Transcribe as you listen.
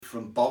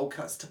from bowl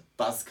cuts to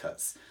buzz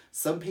cuts.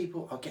 Some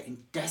people are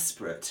getting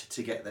desperate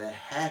to get their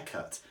hair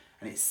cut,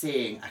 and it's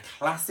seeing a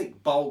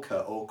classic bowl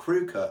cut or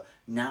crew cut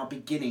now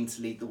beginning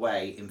to lead the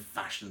way in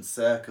fashion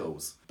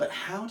circles. But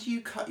how do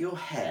you cut your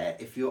hair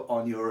if you're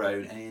on your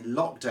own and in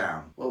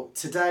lockdown? Well,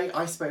 today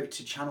I spoke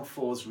to Channel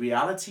 4's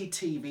reality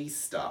TV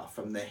star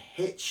from the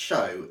hit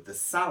show The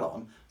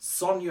Salon,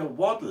 Sonia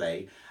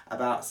Wadley,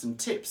 about some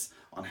tips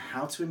on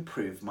how to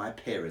improve my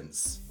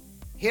appearance.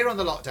 Here on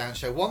the Lockdown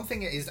Show, one thing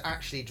that is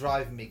actually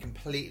driving me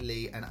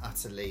completely and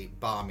utterly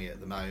balmy at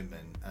the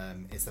moment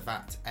is the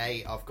fact,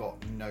 A, I've got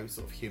no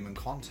sort of human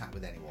contact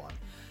with anyone,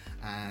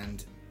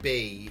 and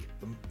B,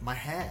 my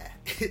hair.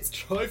 It's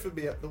driving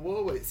me up the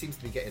wall. It seems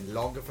to be getting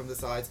longer from the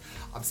sides.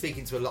 I'm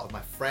speaking to a lot of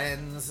my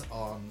friends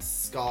on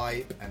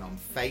Skype and on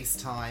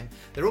FaceTime.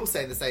 They're all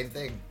saying the same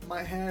thing.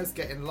 My hair's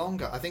getting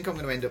longer. I think I'm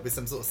going to end up with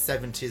some sort of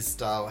 70s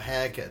style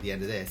haircut at the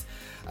end of this.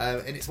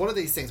 And it's one of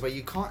these things where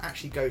you can't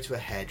actually go to a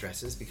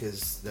hairdresser's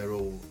because they're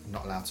all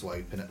not allowed to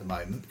open at the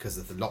moment because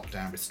of the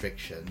lockdown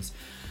restrictions.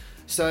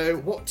 So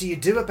what do you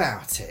do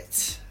about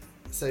it?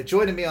 So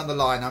joining me on the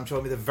line, I'm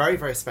joined with a very,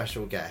 very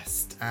special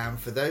guest.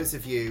 For those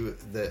of you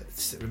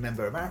that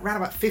remember, around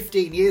about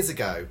 15 years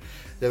ago,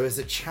 there was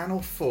a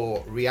Channel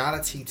 4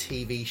 reality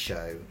TV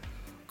show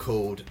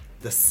called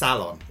The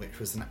Salon, which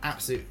was an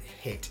absolute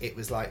hit. It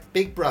was like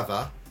Big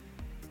Brother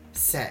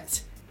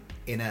set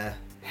in a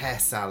hair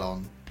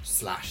salon /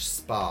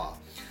 spa.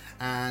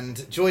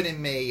 And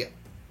joining me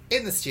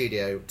in the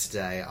studio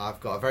today, I've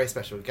got a very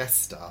special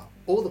guest star,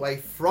 all the way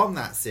from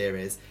that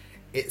series.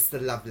 It's the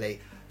lovely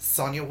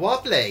Sonia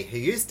Wadley, who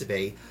used to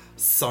be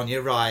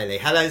Sonia Riley.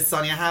 Hello,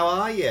 Sonia, how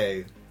are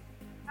you?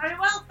 Very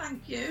well,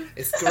 thank you.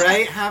 It's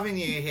great having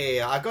you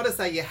here. I've got to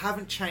say, you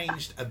haven't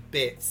changed a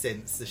bit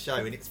since the show,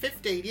 and it's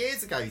 15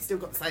 years ago. You still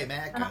got the same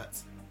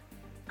haircut.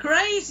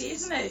 Crazy,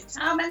 isn't it?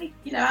 How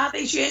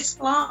these years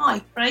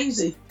fly.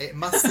 Crazy. It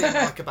must seem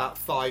like about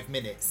 5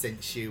 minutes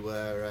since you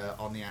were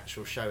on the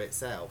actual show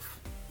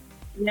itself.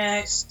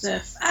 Yeah, it's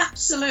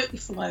absolutely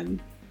flown.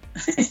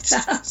 It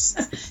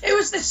has. It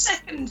was the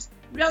second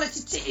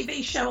reality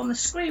TV show on the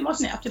screen,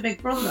 wasn't it, after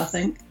Big Brother, I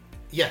think?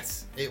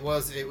 Yes, it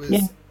was.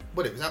 Yeah.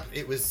 Well,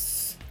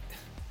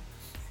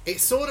 it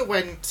sort of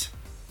went.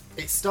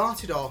 It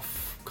started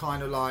off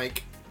kind of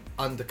like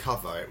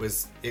undercover. It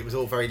was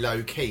all very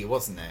low key,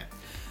 wasn't it?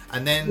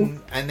 And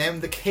then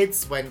the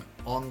kids went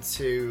on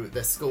to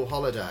their school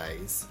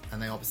holidays, and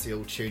they obviously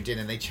all tuned in,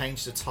 and they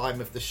changed the time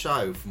of the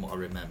show, from what I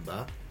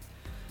remember.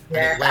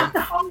 Yeah,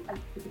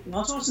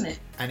 wasn't it?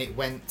 And it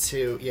went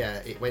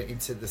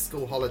into the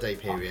school holiday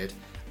period,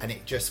 and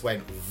it just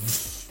went,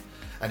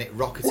 and it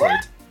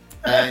rocketed.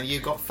 And you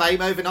got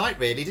fame overnight,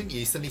 really, didn't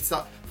you? Suddenly,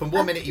 from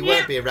one minute you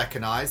weren't being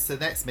recognised, to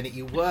the next minute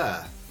you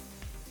were.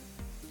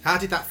 How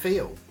did that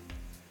feel?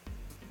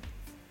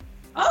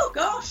 Oh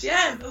gosh,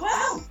 yeah.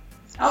 Well,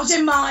 I was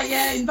in my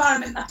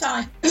environment that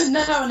I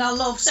know and I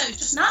love, so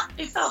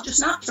it felt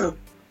just natural,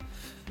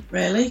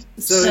 really.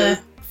 So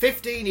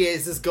 15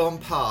 years has gone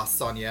past,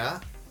 Sonia.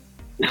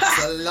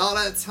 It's a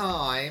lot of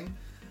time.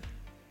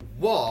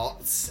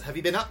 What have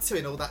you been up to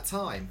in all that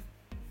time?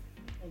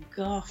 Oh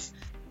gosh.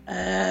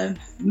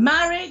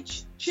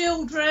 Marriage,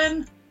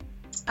 children,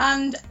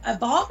 and a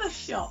barber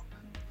shop.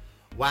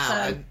 Wow. So,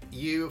 and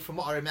you, from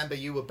what I remember,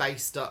 you were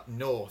based up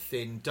north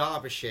in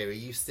Derbyshire. Are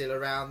you still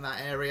around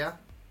that area?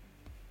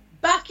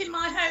 Back in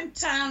my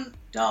hometown,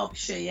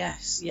 Derbyshire,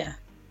 yes, yeah.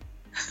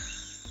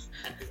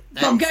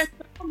 So I'm going to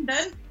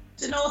London,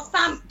 to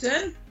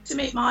Northampton to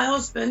meet my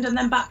husband, and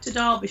then back to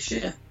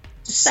Derbyshire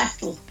to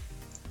settle.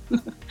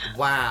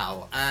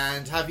 Wow.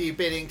 And have you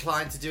been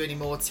inclined to do any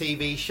more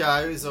TV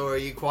shows, or are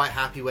you quite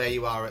happy where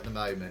you are at the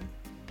moment?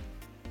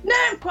 No,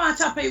 I'm quite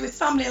happy with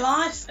family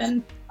life,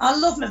 and I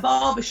love my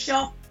barber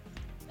shop,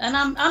 and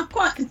I'm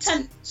quite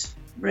content,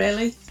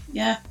 really.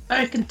 Yeah,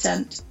 very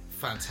content.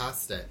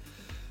 Fantastic.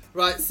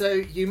 Right, so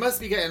you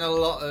must be getting a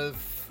lot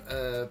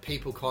of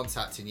people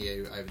contacting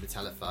you over the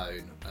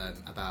telephone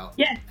about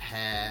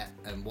hair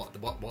and what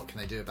can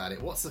they do about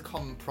it. What's the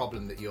common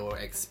problem that you're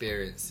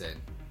experiencing?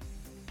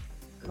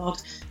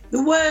 God,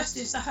 the worst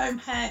is the home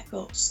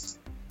haircuts.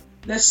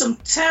 There's some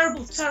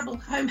terrible, terrible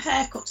home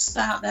haircuts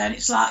out there, and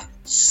it's like,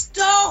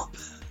 stop!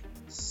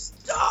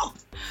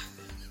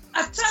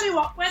 I tell you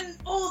what, when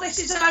all this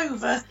is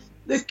over,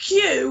 the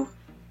queue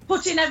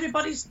putting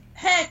everybody's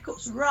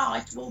haircuts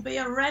right will be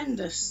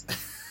horrendous.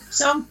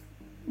 So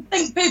I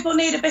think people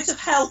need a bit of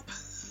help.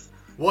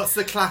 What's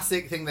the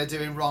classic thing they're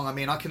doing wrong? I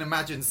mean, I can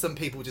imagine some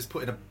people just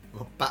putting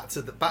back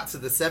to the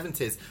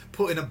 70s,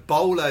 putting a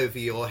bowl over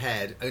your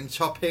head and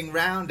chopping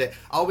round it.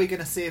 Are we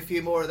going to see a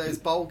few more of those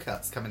bowl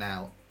cuts coming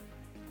out?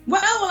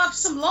 Well, we'll have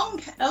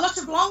a lot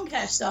of long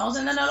hairstyles,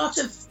 and then a lot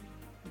of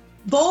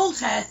bald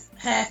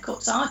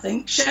haircuts, I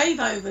think, shave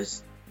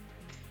overs.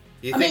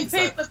 People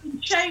have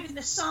been shaving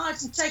the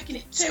sides and taking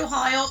it too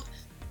high up.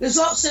 There's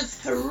lots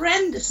of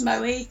horrendous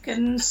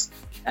Mohicans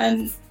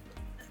and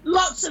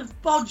lots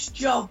of bodge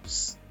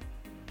jobs.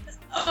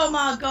 Oh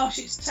my gosh,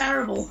 it's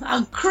terrible.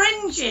 I'm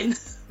cringing.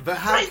 But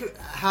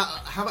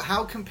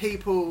how can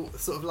people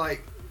sort of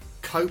like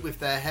cope with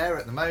their hair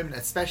at the moment,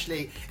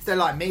 especially if they're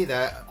like me,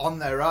 they're on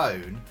their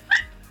own.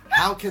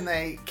 How can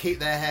they keep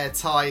their hair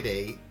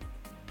tidy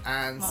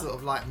and sort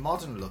of like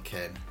modern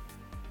looking?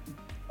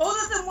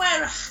 Other than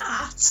wear a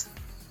hat,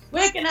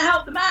 we're going to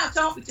help them out,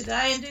 aren't we,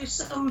 today, and do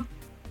some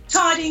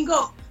tidying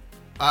up.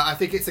 I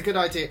think it's a good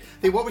idea.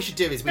 I think what we should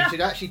do is we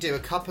should actually do a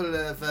couple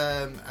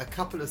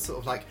of sort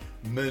of like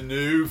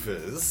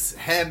manoeuvres,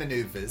 hair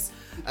manoeuvres,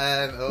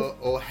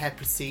 or hair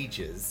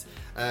procedures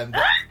that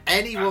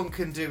anyone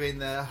can do in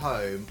their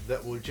home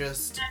that will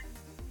just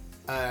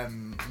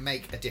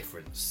make a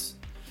difference.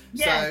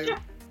 Yeah.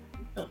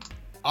 So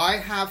I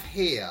have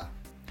here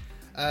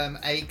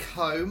a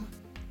comb.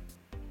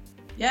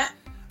 Yeah.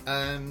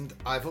 And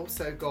I've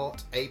also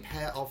got a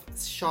pair of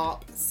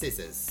sharp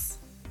scissors.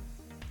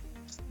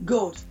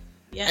 Good.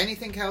 Yeah.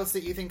 Anything else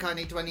that you think I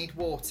need? Do I need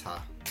water?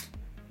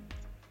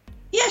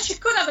 Yes, you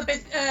could have a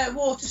bit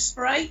water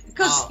spray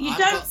because you I've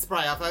don't. got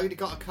spray. I've only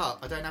got a cup.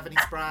 I don't have any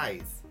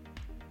sprays.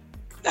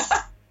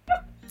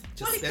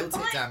 Just spilled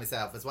it down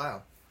myself as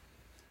well.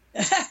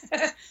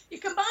 You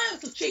can buy a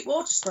little cheap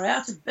water spray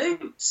out of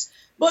Boots,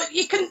 but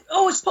you can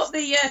always put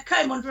the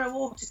comb under a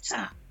water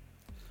tap.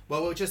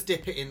 Well, we'll just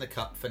dip it in the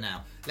cup for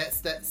now.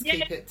 Let's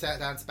keep it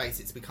down to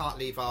basics. We can't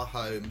leave our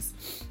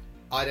homes.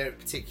 I don't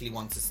particularly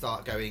want to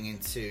start going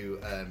into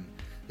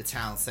the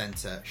town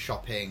centre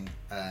shopping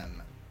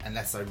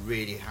unless I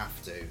really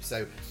have to.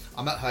 So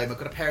I'm at home. I've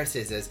got a pair of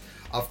scissors.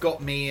 I've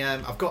got me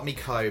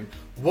comb.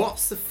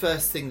 What's the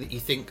first thing that you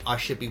think I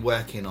should be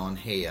working on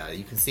here?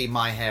 You can see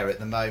my hair at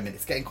the moment.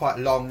 It's getting quite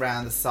long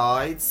round the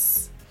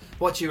sides.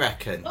 What do you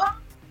reckon? Well,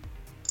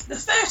 the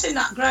first thing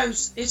that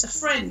grows is the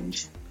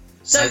fringe.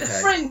 So the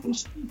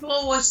fringe, people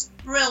always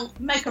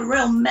make a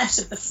real mess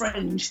of the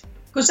fringe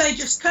because they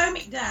just comb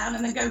it down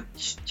and then go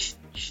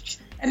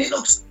and it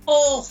looks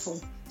awful.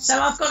 So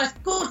I've got a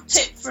good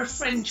tip for a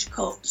fringe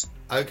cut.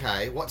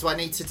 Okay, what do I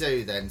need to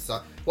do then?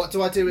 So what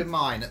do I do with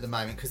mine at the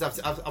moment? Because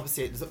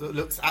obviously it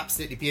looks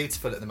absolutely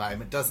beautiful at the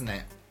moment, doesn't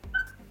it?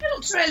 It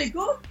looks really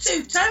good.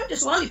 Two-toned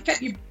as well. You've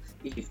kept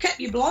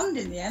your blonde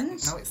in the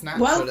end. No, it's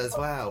natural as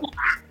well.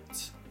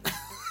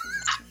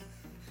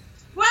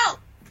 Well,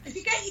 if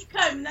you get your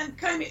comb and then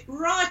comb it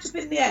right up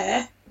in the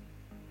air.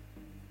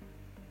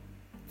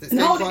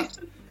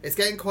 It's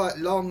getting quite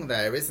long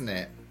there, isn't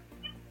it?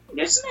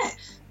 Isn't it?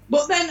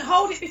 But then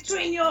hold it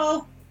between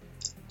your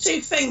two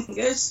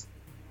fingers.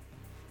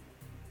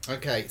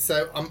 Okay,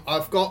 so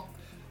I've got...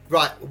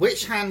 Right,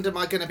 which hand am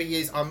I going to be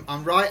using?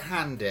 I'm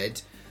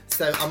right-handed,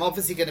 so I'm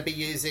obviously going to be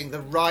using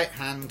the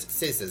right-hand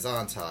scissors,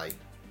 aren't I?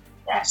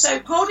 Yeah, so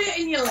hold it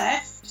in your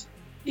left.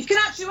 You can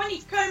actually, when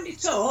you've combed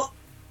it up,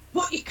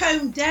 put your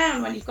comb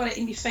down when you've got it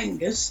in your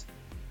fingers.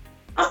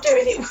 I'm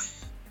doing it.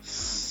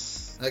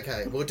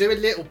 Okay, we'll do a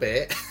little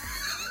bit.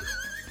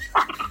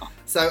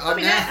 So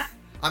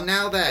I'm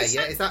now there,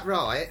 yeah? Is that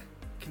right?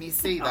 Can you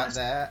see that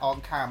there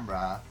on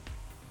camera?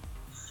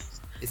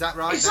 Is that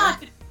right?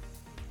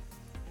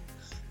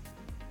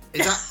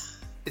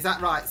 Is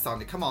that right,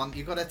 Sonia? Come on,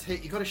 you got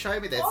to show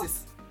me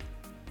this.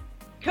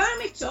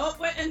 Comb it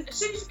up, and as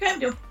soon as you comb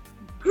it up,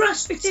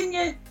 grasp it in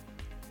your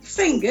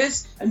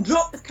fingers and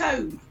drop the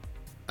comb.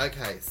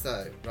 Okay,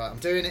 so right, I'm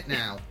doing it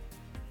now.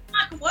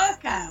 Like a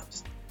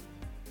workout.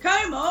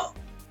 Comb up.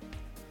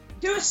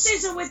 Do a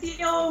scissor with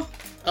your...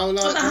 Oh,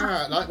 like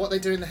that, like what they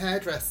do in the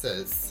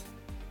hairdressers.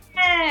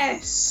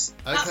 Yes,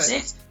 okay. That's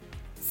it.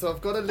 So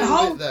I've got a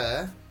little bit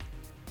there.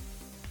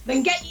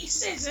 Then get your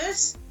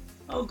scissors.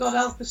 Oh, God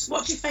help us.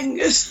 Watch your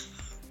fingers.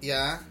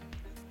 Yeah.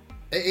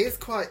 It is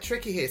quite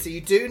tricky here. So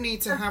you do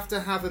need to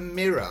have a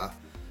mirror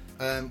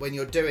when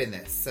you're doing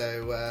this.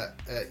 So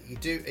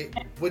it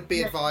would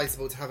be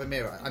advisable to have a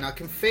mirror. And I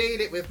can feel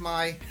it with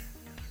my...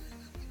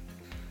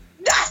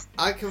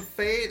 I can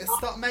feel it.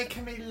 Stop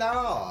making me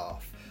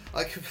laugh.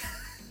 I can...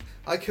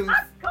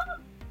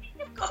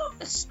 You've got off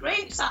the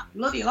screen. It's that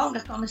bloody long. I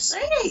can't see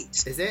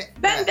it. Is it?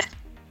 Bend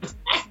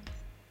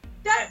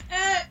Don't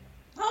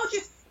hold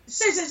your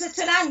scissors at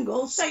an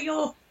angle so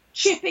you're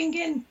chipping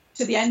in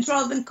to the end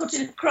rather than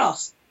cutting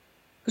across.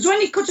 Because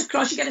when you cut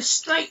across, you get a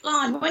straight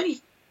line. When you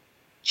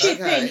chip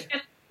in, you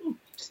get a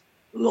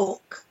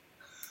look.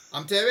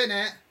 I'm doing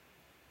it.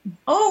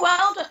 Oh,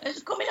 well, is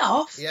it coming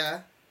off?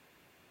 Yeah.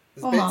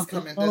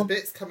 There's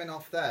bits coming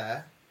off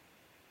there.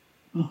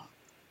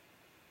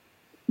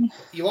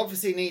 You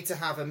obviously need to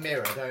have a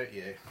mirror, don't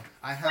you?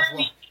 I have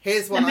one.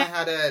 Here's one I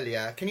had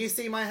earlier. Can you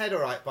see my head all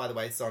right, by the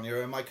way, Sonia,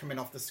 or am I coming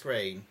off the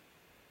screen?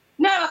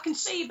 No, I can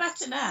see you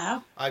better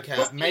now.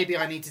 Okay, maybe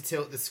I need to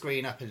tilt the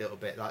screen up a little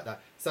bit like that.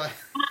 So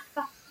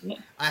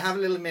I have a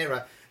little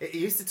mirror. It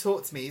used to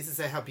talk to me. It used to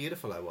say how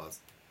beautiful I was.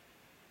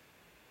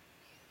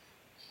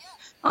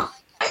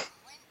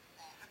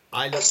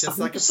 I look just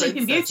like a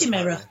Sleeping Beauty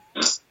mirror.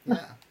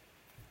 Yeah.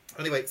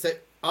 Anyway, so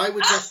I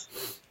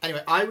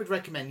would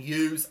recommend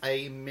use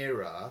a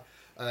mirror.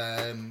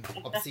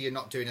 Obviously, you're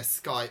not doing a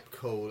Skype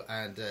call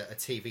and a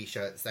TV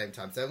show at the same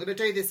time. So I'm going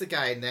to do this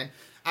again then.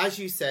 As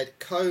you said,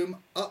 comb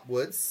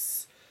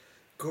upwards,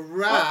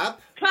 grab...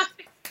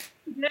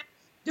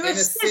 Do in a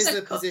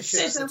scissor cut, position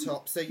at the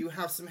top, so you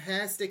have some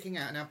hair sticking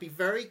out. Now be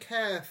very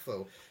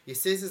careful. Your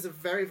scissors are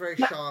very, very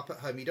sharp at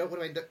home. You don't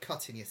want to end up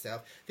cutting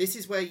yourself. This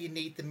is where you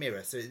need the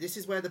mirror. So this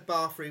is where the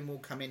bathroom will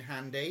come in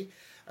handy.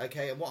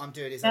 Okay, and what I'm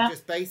doing is I'm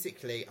just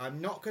basically,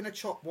 I'm not going to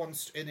chop one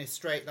in a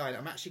straight line.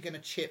 I'm actually going to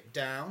chip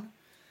down,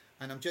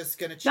 and I'm just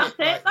going to chip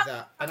like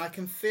that. And I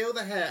can feel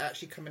the hair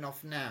actually coming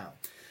off now.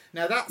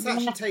 Now that's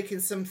actually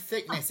taking some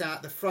thickness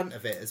out the front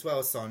of it as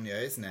well, Sonia,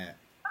 isn't it?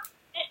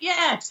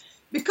 Yeah.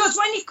 Because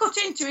when you cut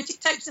into it, it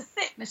takes the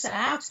thickness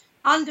out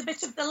and a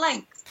bit of the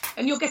length.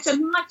 And you'll get a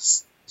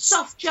nice,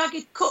 soft,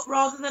 jagged cut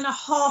rather than a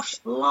harsh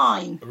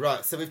line.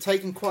 Right, so we've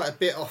taken quite a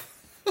bit off.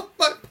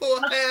 My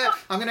poor hair.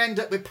 I'm going to end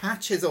up with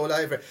patches all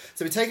over it.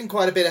 So we've taken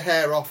quite a bit of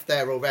hair off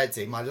there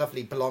already. My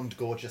lovely blonde,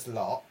 gorgeous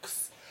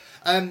locks.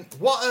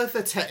 What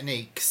other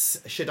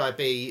techniques should I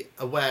be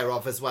aware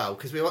of as well?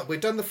 Because we've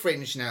done the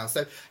fringe now.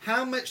 So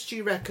how much do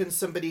you reckon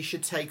somebody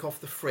should take off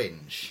the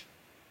fringe?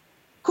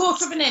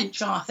 1/4 of an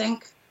inch, I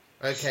think.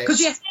 Okay. Because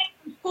you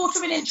take 1/4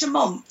 of an inch a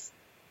month.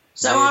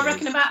 So really? I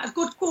reckon about a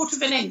good 1/4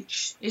 of an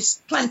inch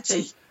is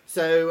plenty.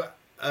 So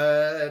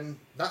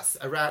that's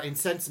around, in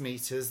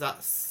centimetres,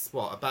 that's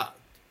what, about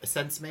a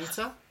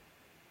centimetre?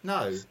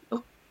 No.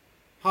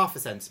 Half a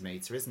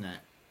centimetre, isn't it?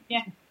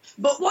 Yeah.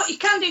 But what you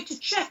can do to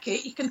check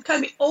it, you can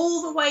comb it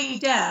all the way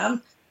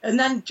down, and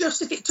then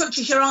just if it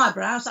touches your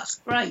eyebrows, that's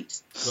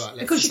great. Right,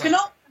 because you can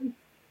often,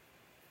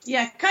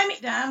 comb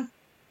it down.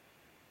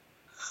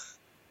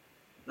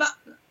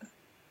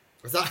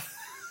 Is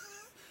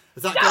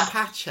that gone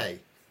patchy?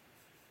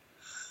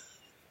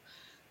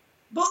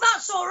 But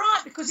that's all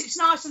right because it's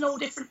nice and all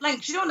different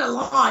lengths. You don't want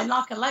a line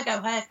like a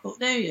Lego haircut,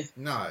 do you?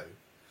 No.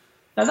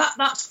 So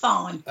that's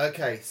fine.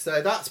 Okay,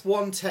 so that's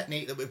one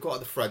technique that we've got at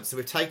the front. So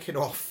we've taken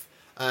off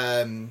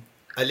a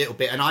little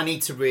bit, and I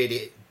need to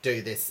really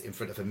do this in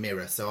front of a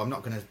mirror. So I'm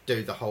not going to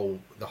do the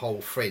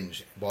whole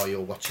fringe while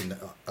you're watching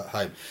at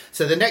home.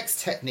 So the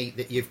next technique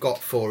that you've got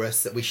for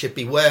us that we should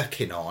be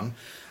working on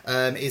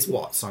is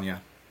what,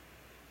 Sonia?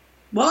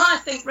 Well, I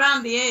think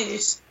round the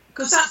ears,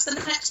 because that's the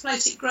next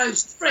place it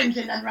grows, the fringe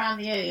and then round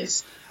the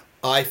ears.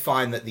 I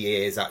find that the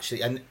ears actually,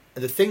 and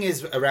the thing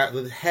is, around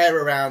the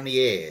hair around the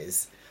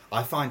ears,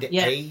 I find it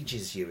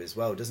ages you as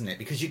well, doesn't it?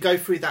 Because you go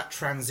through that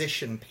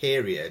transition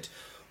period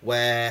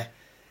where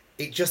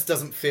it just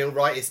doesn't feel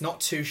right. It's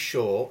not too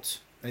short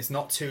and it's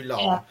not too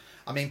long. Yeah.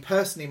 I mean,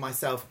 personally,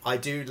 myself, I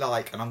do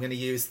like, and I'm going to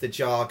use the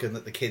jargon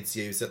that the kids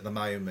use at the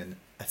moment,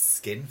 a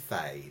skin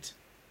fade.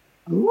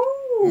 Ooh.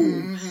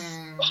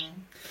 Mm-hmm.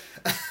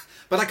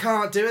 But I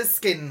can't do a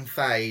skin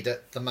fade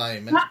at the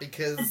moment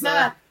because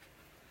I've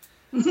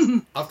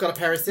got a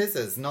pair of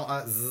scissors, not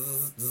a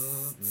zzz,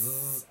 zzz,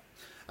 zzz.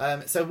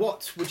 So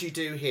what would you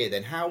do here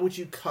then? How would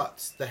you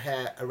cut the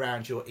hair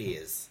around your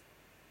ears?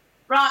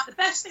 Right, the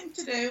best thing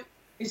to do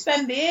is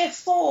bend the ear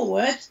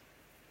forward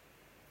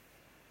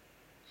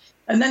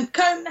and then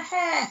comb the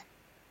hair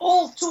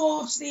all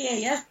towards the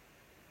ear.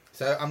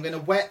 So I'm going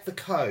to wet the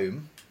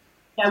comb.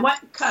 Yeah,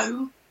 wet the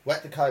comb.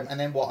 Wet the comb, and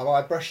then what? Am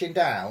I brushing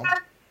down?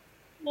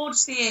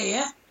 Towards the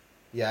ear.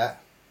 Yeah.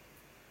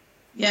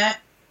 Yeah.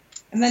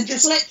 And then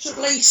just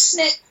literally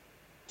snip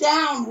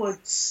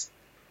downwards.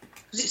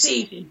 Because it's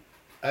easy.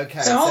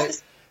 Okay, so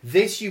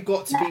this you've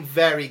got to be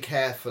very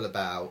careful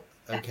about.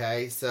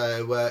 Okay,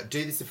 so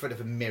do this in front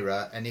of a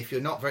mirror, and if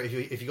you're not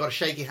if you've got a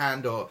shaky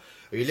hand or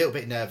you're a little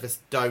bit nervous,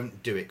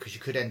 don't do it because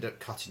you could end up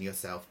cutting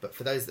yourself. But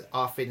for those that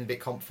are feeling a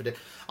bit confident,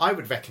 I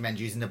would recommend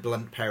using a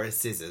blunt pair of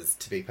scissors,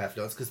 to be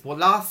perfectly honest, because the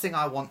last thing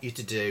I want you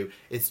to do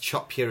is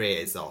chop your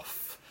ears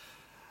off.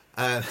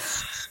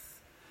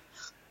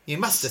 You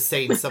must have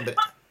seen somebody.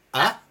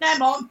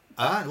 Them on.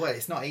 Well,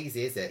 it's not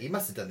easy, is it? You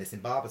must have done this in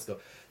barber school.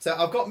 So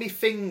I've got my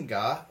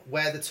finger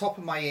where the top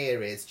of my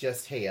ear is,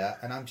 just here,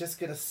 and I'm just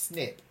going to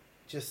snip,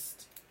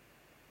 just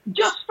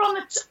from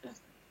the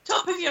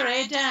top of your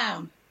ear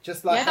down.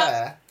 Just like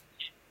there.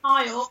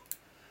 High up.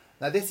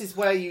 Now this is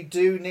where you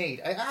do need.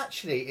 It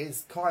actually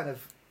is kind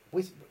of,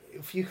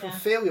 if you can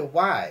feel your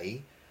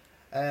way.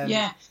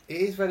 It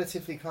is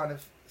relatively kind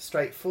of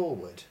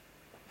straightforward.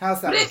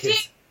 How's that looking?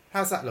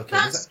 How's that looking?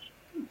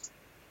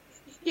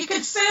 You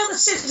can feel the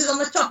scissors on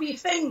the top of your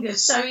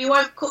fingers, so you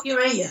won't cut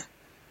your ear.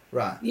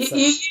 Right. You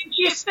use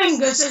your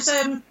fingers as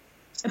a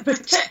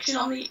protection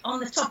on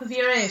the top of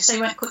your ear, so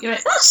you won't cut your ear.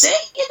 That's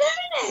it. You're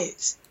doing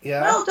it.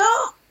 Yeah. Well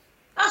done.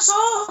 That's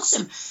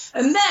awesome.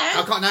 And then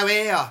I've got no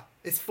ear.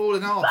 It's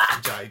falling off.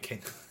 I'm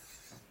joking.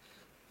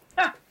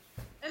 And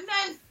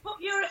then put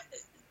your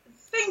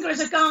finger as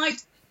a guide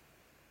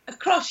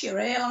across your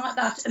ear like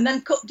that, and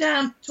then cut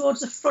down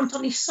towards the front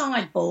on your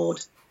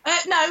sideboard.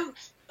 No,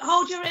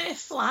 hold your ear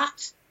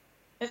flat.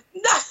 No,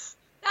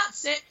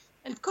 that's it.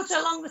 And cut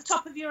along the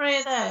top of your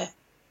ear there.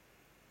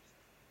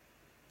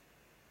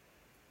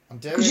 I'm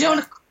doing it. Because you don't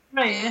want to cut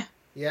your ear.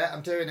 Yeah,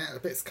 I'm doing it. A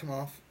bit's come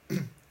off.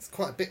 It's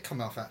quite a bit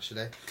come off,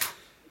 actually.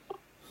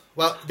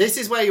 Well, this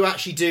is where you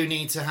actually do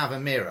need to have a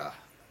mirror.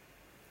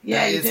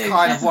 Yeah, you do. It's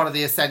kind of one of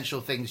the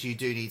essential things you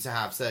do need to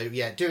have. So,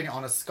 yeah, doing it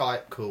on a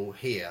Skype call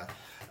here,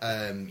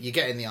 you're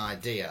getting the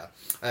idea.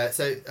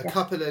 So, a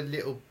couple of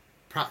little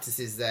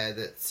practices there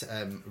that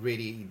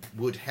really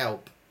would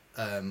help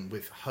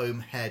with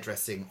home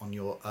hairdressing on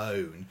your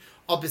own.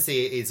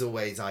 Obviously, it is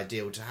always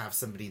ideal to have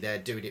somebody there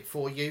doing it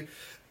for you,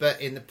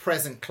 but in the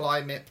present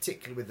climate,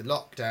 particularly with the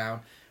lockdown,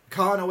 we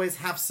can't always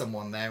have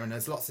someone there, and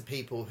there's lots of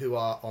people who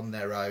are on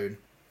their own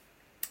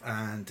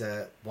and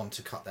want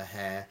to cut their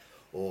hair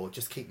or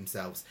just keep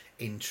themselves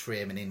in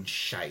trim and in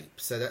shape.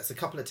 So that's a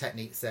couple of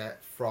techniques there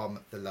from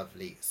the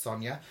lovely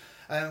Sonia.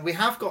 We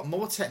have got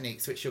more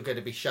techniques which you're going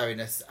to be showing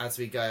us as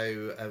we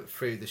go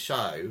through the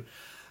show.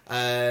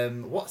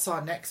 What's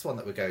our next one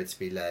that we're going to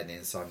be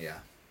learning,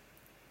 Sonia?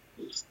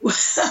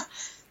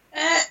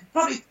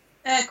 Probably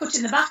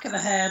cutting the back of the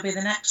hair will be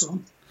the next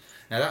one.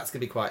 Now that's going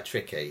to be quite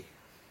tricky.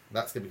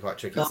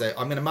 So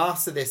I'm going to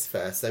master this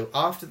first. So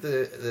after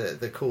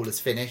the call is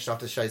finished,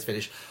 after the show's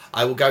finished,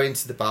 I will go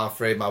into the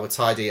bathroom, I will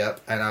tidy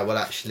up, and I will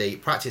actually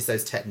practice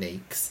those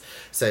techniques.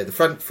 So the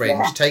front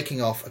fringe,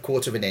 taking off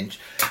 1/4 inch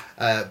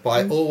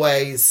by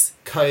always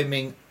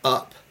combing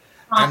up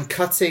and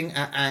cutting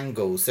at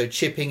angles, so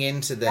chipping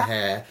into the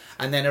hair,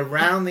 and then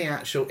around the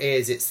actual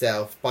ears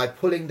itself by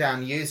pulling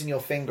down, using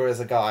your finger as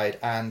a guide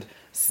and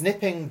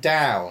snipping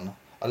down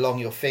along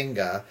your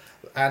finger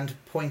and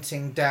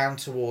pointing down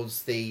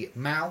towards the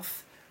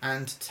mouth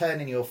and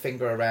turning your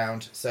finger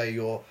around so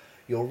your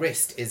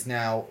wrist is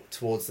now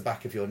towards the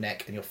back of your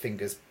neck and your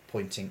fingers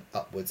pointing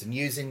upwards, and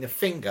using the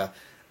finger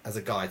as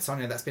a guide.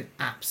 Sonia, that's been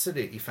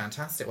absolutely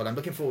fantastic. Well, I'm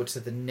looking forward to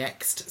the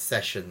next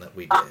session that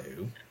we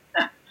do.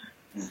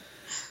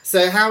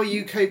 So how are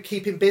you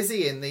keeping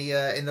busy in the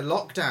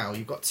lockdown?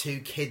 You've got 2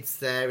 kids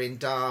there in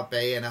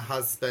Derby and a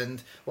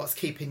husband. What's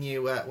keeping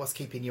you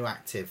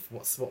active?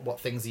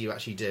 What things are you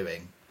actually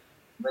doing?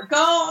 We're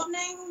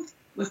gardening,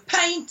 we're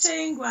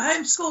painting, we're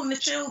homeschooling the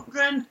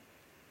children.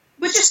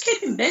 We're just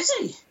keeping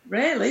busy,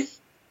 really.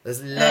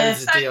 There's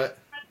loads of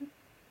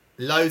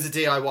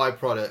DIY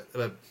product.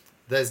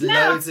 There's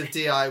loads of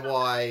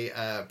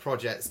DIY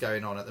projects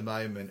going on at the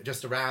moment.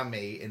 Just around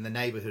me in the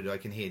neighbourhood, I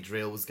can hear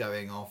drills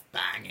going off,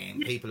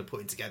 banging. People are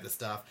putting together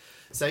stuff.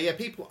 So yeah,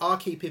 people are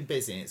keeping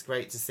busy, and it's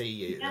great to see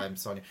you,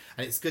 Sonia.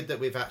 And it's good that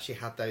we've actually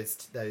had those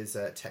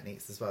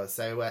techniques as well.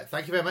 So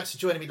thank you very much for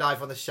joining me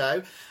live on the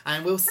show,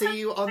 and we'll see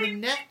you on the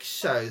next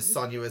show,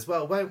 Sonia, as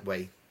well, won't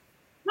we?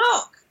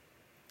 Look.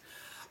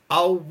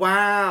 Oh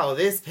wow,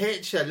 this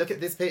picture. Look at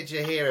this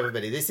picture here,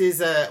 everybody. This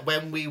is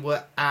when we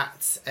were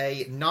at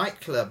a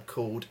nightclub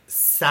called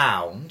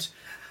Sound,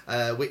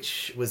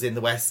 which was in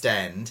the West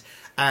End,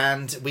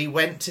 and we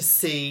went to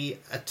see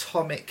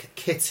Atomic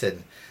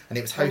Kitten, and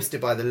it was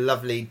hosted by the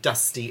lovely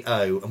Dusty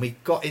O, and we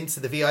got into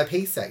the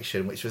VIP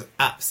section, which was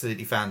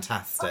absolutely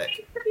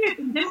fantastic.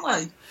 Didn't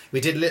we? We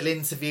did a little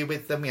interview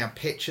with them, we had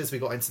pictures, we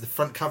got into the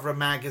front cover of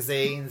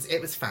magazines. It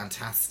was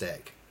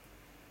fantastic.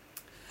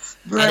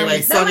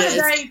 Anyway,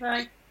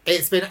 Sonia,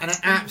 it's been an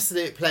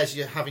absolute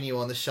pleasure having you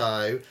on the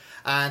show,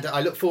 and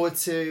I look forward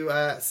to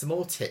some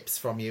more tips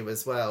from you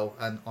as well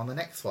on the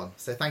next one.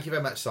 So thank you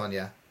very much,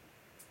 Sonia.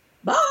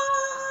 Bye!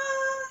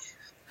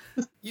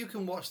 You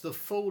can watch the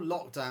full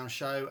lockdown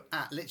show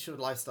at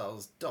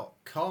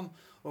literallifestyles.com,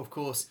 or of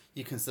course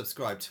you can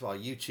subscribe to our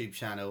YouTube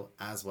channel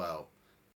as well.